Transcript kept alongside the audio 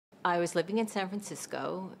I was living in San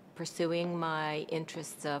Francisco, pursuing my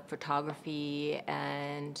interests of photography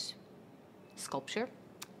and sculpture,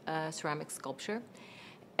 ceramic sculpture.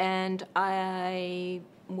 And I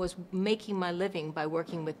was making my living by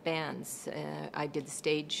working with bands. I did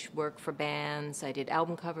stage work for bands. I did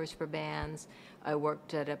album covers for bands. I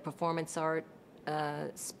worked at a performance art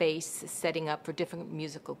space setting up for different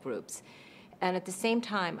musical groups. And at the same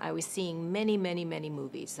time, I was seeing many, many, many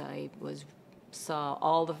movies. Saw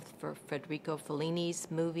all of Federico Fellini's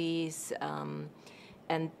movies,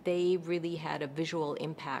 and they really had a visual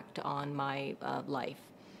impact on my life.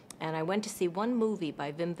 And I went to see one movie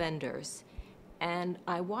by Wim Wenders, and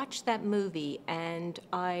I watched that movie, and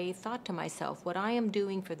I thought to myself, what I am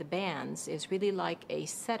doing for the bands is really like a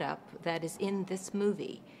setup that is in this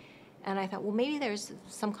movie. And I thought, well, maybe there's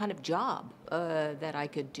some kind of job that I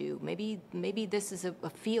could do. Maybe this is a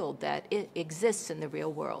field that exists in the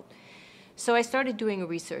real world. So I started doing a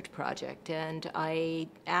research project, and I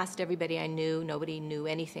asked everybody I knew. Nobody knew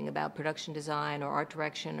anything about production design or art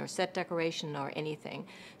direction or set decoration or anything.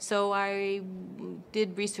 So I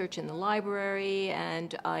did research in the library,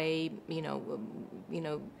 and there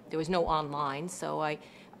was no online, so I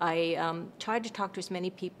tried to talk to as many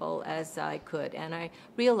people as I could, and I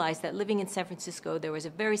realized that living in San Francisco, there was a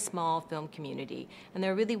very small film community, and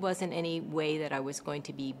there really wasn't any way that I was going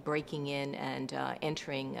to be breaking in and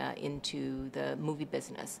entering into the movie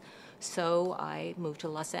business. So I moved to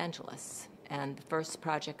Los Angeles, and the first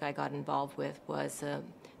project I got involved with was a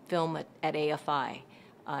film at AFI.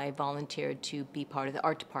 I volunteered to be part of the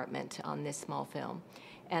art department on this small film.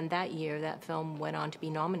 And that year, that film went on to be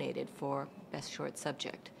nominated for Best Short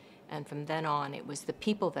Subject. And from then on, it was the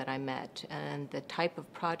people that I met and the type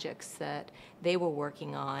of projects that they were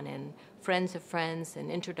working on, and friends of friends and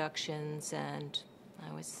introductions, and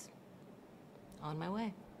I was on my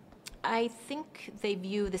way. I think they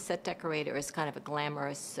view the set decorator as kind of a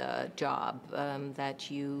glamorous job that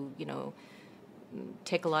you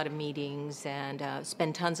take a lot of meetings and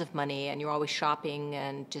spend tons of money, and you're always shopping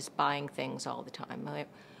and just buying things all the time.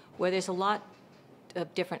 Where there's a lot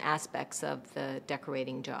of different aspects of the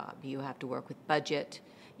decorating job. You have to work with budget.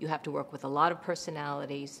 You have to work with a lot of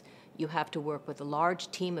personalities. You have to work with a large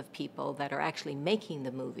team of people that are actually making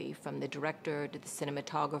the movie, from the director to the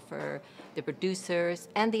cinematographer, the producers,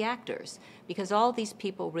 and the actors, because all these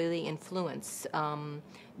people really influence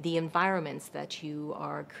the environments that you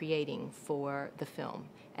are creating for the film.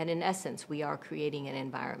 And in essence, we are creating an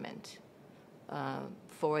environment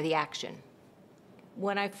for the action.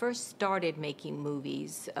 When I first started making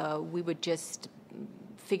movies, we would just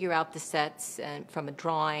figure out the sets and from a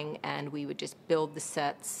drawing, and we would just build the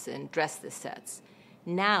sets and dress the sets.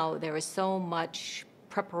 Now there is so much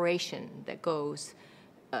preparation that goes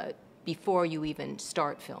before you even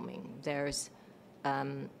start filming. There's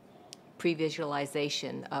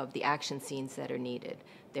pre-visualization of the action scenes that are needed.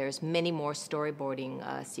 There's many more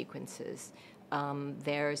storyboarding sequences.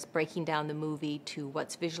 There's breaking down the movie to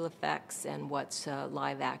what's visual effects and what's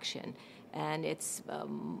live action. And it's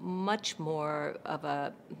much more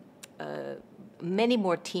of many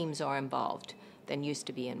more teams are involved than used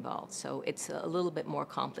to be involved. So it's a little bit more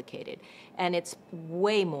complicated. And it's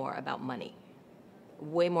way more about money.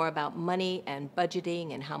 Way more about money and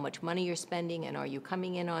budgeting and how much money you're spending, and are you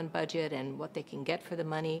coming in on budget, and what they can get for the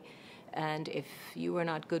money. And if you are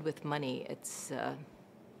not good with money, it's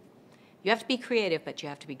you have to be creative, but you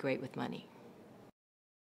have to be great with money.